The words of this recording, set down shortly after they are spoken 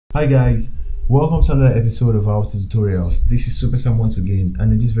Hi guys, welcome to another episode of our tutorials. This is Super Sam once again,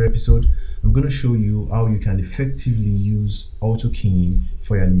 and in this very episode I'm going to show you how you can effectively use auto keying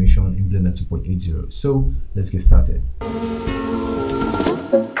for your animation in Blender 2.80. So let's get started.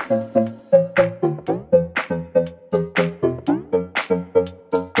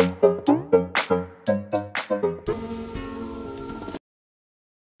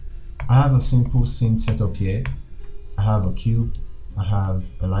 I have a simple scene setup here. I have a cube, I have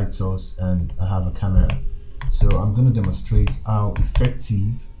a light source, and I have a camera. So I'm going to demonstrate how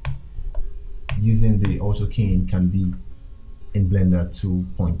effective using the auto keying can be in Blender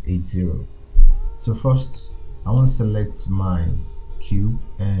 2.80. So first I want to select my cube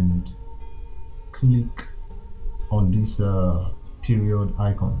and click on this period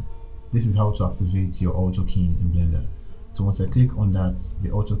icon. This is how to activate your auto keying in Blender. So once I click on that,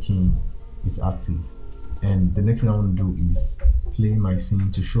 the auto keying is active. And the next thing I want to do is play my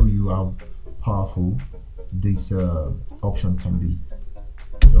scene to show you how powerful this option can be.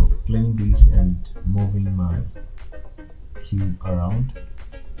 So playing this and moving my cube around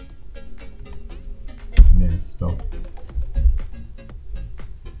and then stop.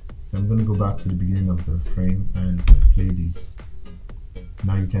 So I'm going to go back to the beginning of the frame and play this.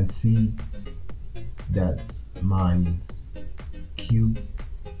 Now you can see that my cube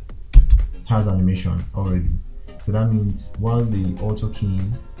has animation already. So that means while the auto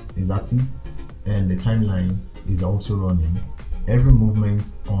keying is active and the timeline is also running, every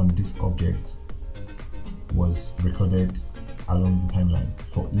movement on this object was recorded along the timeline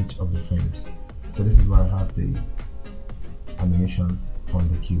for each of the frames. So this is why I have the animation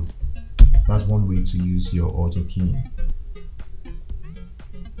on the cube. That's one way to use your auto keying.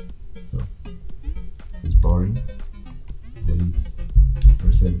 So this is boring. Delete,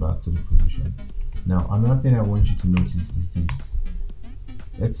 reset back to the position. Now another thing I want you to notice is this.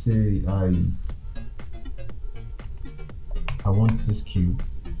 Let's say I want this cube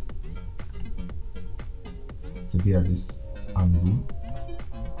to be at this angle,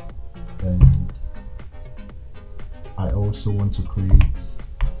 and I also want to create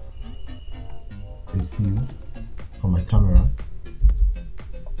a view for my camera.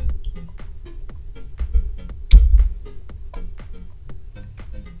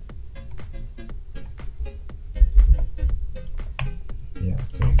 Yeah,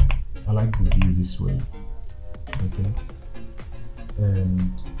 so I like the view this way, okay,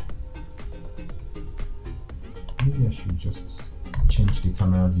 and maybe I should just change the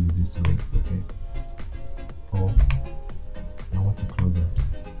camera view this way, okay, or I want it closer.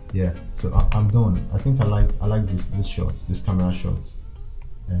 Yeah, so I'm done. I think I like this shot, this camera shot.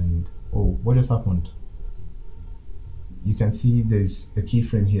 And oh, what just happened? You can see there's a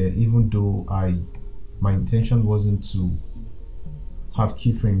keyframe here, even though my intention wasn't to have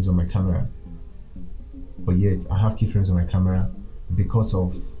keyframes on my camera, but yet I have keyframes on my camera because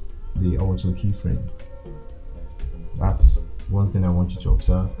of the auto keyframe. That's one thing I want you to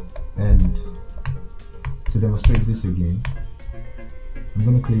observe. And to demonstrate this again, I'm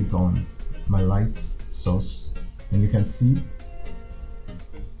going to click on my light source, and you can see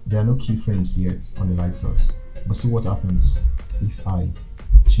there are no keyframes yet on the light source. But see what happens if I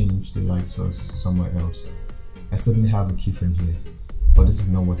change the light source somewhere else. I suddenly have a keyframe here, but this is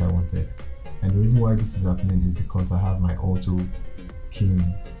not what I wanted. And the reason why this is happening is because I have my auto keying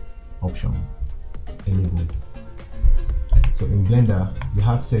option enabled. So in Blender, you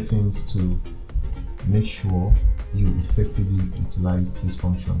have settings to make sure you effectively utilize this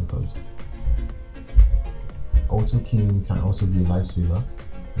function, because auto keying can also be a lifesaver.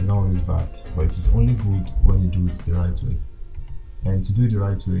 It's not always bad, but it is only good when you do it the right way. And to do it the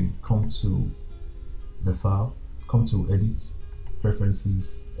right way, come to the file, come to edit,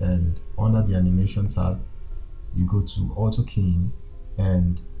 preferences, and under the animation tab you go to auto keying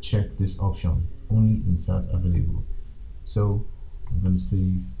and check this option, only insert available. So I'm going to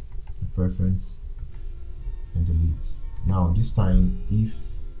save the preference and delete. Now this time, if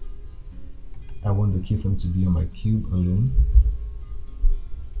I want the keyframe to be on my cube alone,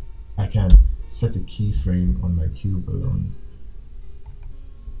 I can set a keyframe on my cube alone,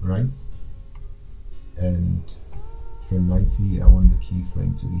 right? And frame 90, I want the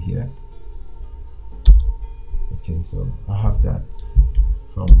keyframe to be here. Okay, so I have that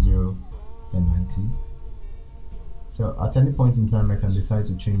from 0 and 90. So at any point in time, I can decide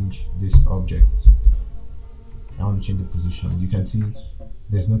to change this object. I want to change the position. You can see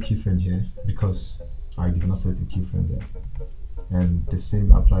there's no keyframe here because I did not set a keyframe there. And the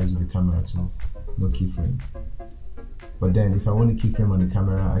same applies with the camera too, no keyframe. But then if I want a keyframe on the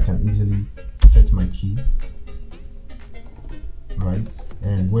camera, I can easily set my key right?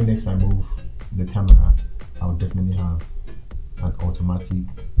 And when next I move the camera, I'll definitely have an automatic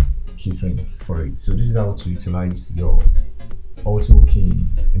keyframe for it. So this is how to utilize your auto keying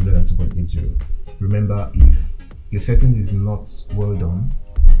in Blender 2.80. Remember, if your settings is not well done,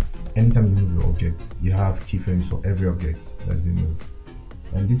 anytime you move your object, you have keyframes for every object that's been moved.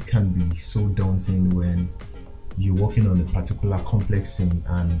 And this can be so daunting when you're working on a particular complex scene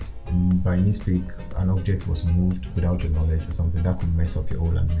and by mistake an object was moved without your knowledge or something. That could mess up your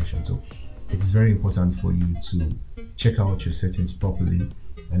whole animation. So it's very important for you to check out your settings properly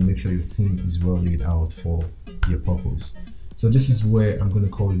and make sure your scene is well laid out for your purpose. So this is where I'm going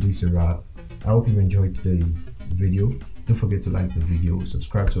to call this a wrap. I hope you've enjoyed the video. Don't forget to like the video,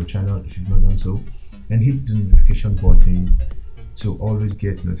 subscribe to our channel if you've not done so, and hit the notification button to always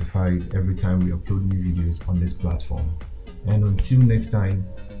get notified every time we upload new videos on this platform. And until next time,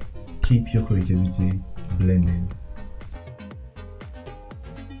 keep your creativity blending.